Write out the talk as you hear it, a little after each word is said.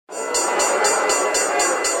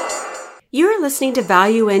You're listening to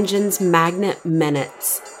Value Engine's Magnet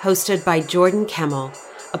Minutes, hosted by Jordan Kimmel,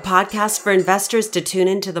 a podcast for investors to tune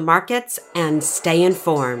into the markets and stay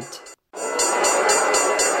informed.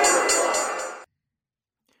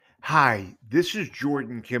 Hi, this is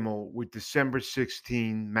Jordan Kimmel with December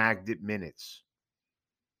 16 Magnet Minutes.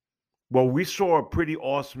 Well, we saw a pretty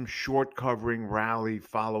awesome short covering rally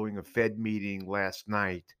following a Fed meeting last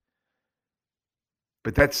night,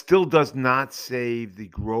 but that still does not save the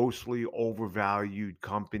grossly overvalued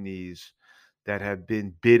companies that have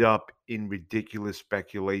been bid up in ridiculous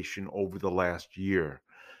speculation over the last year.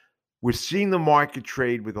 We're seeing the market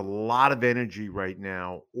trade with a lot of energy right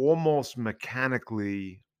now, almost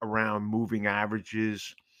mechanically around moving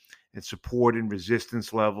averages and support and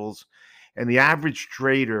resistance levels. And the average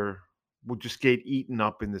trader will just get eaten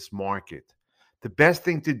up in this market. The best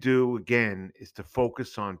thing to do, again, is to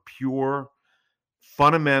focus on pure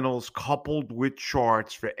fundamentals coupled with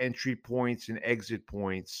charts for entry points and exit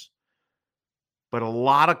points. But a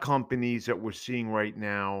lot of companies that we're seeing right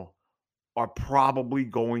now are probably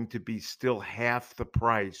going to be still half the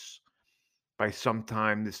price by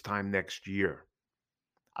sometime this time next year.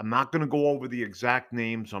 I'm not going to go over the exact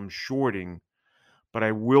names I'm shorting, but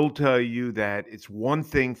I will tell you that it's one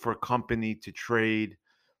thing for a company to trade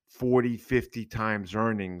 40, 50 times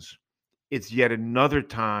earnings. It's yet another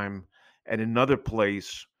time and another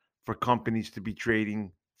place for companies to be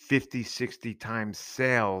trading 50, 60 times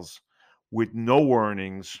sales with no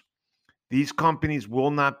earnings. These companies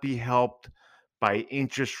will not be helped by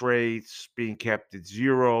interest rates being kept at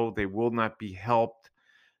zero. They will not be helped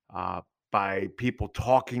uh, by people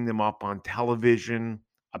talking them up on television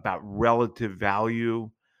about relative value.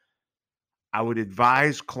 I would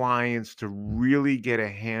advise clients to really get a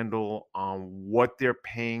handle on what they're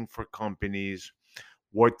paying for companies,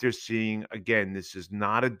 what they're seeing. Again, this is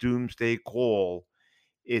not a doomsday call.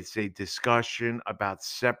 It's a discussion about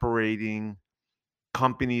separating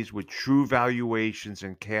companies with true valuations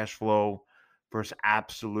and cash flow versus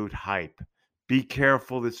absolute hype. Be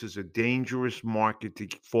careful. This is a dangerous market to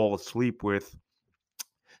fall asleep with.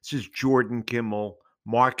 This is Jordan Kimmel,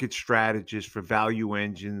 market strategist for Value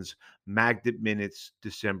Engines, Magnet Minutes,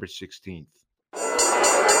 December 16th.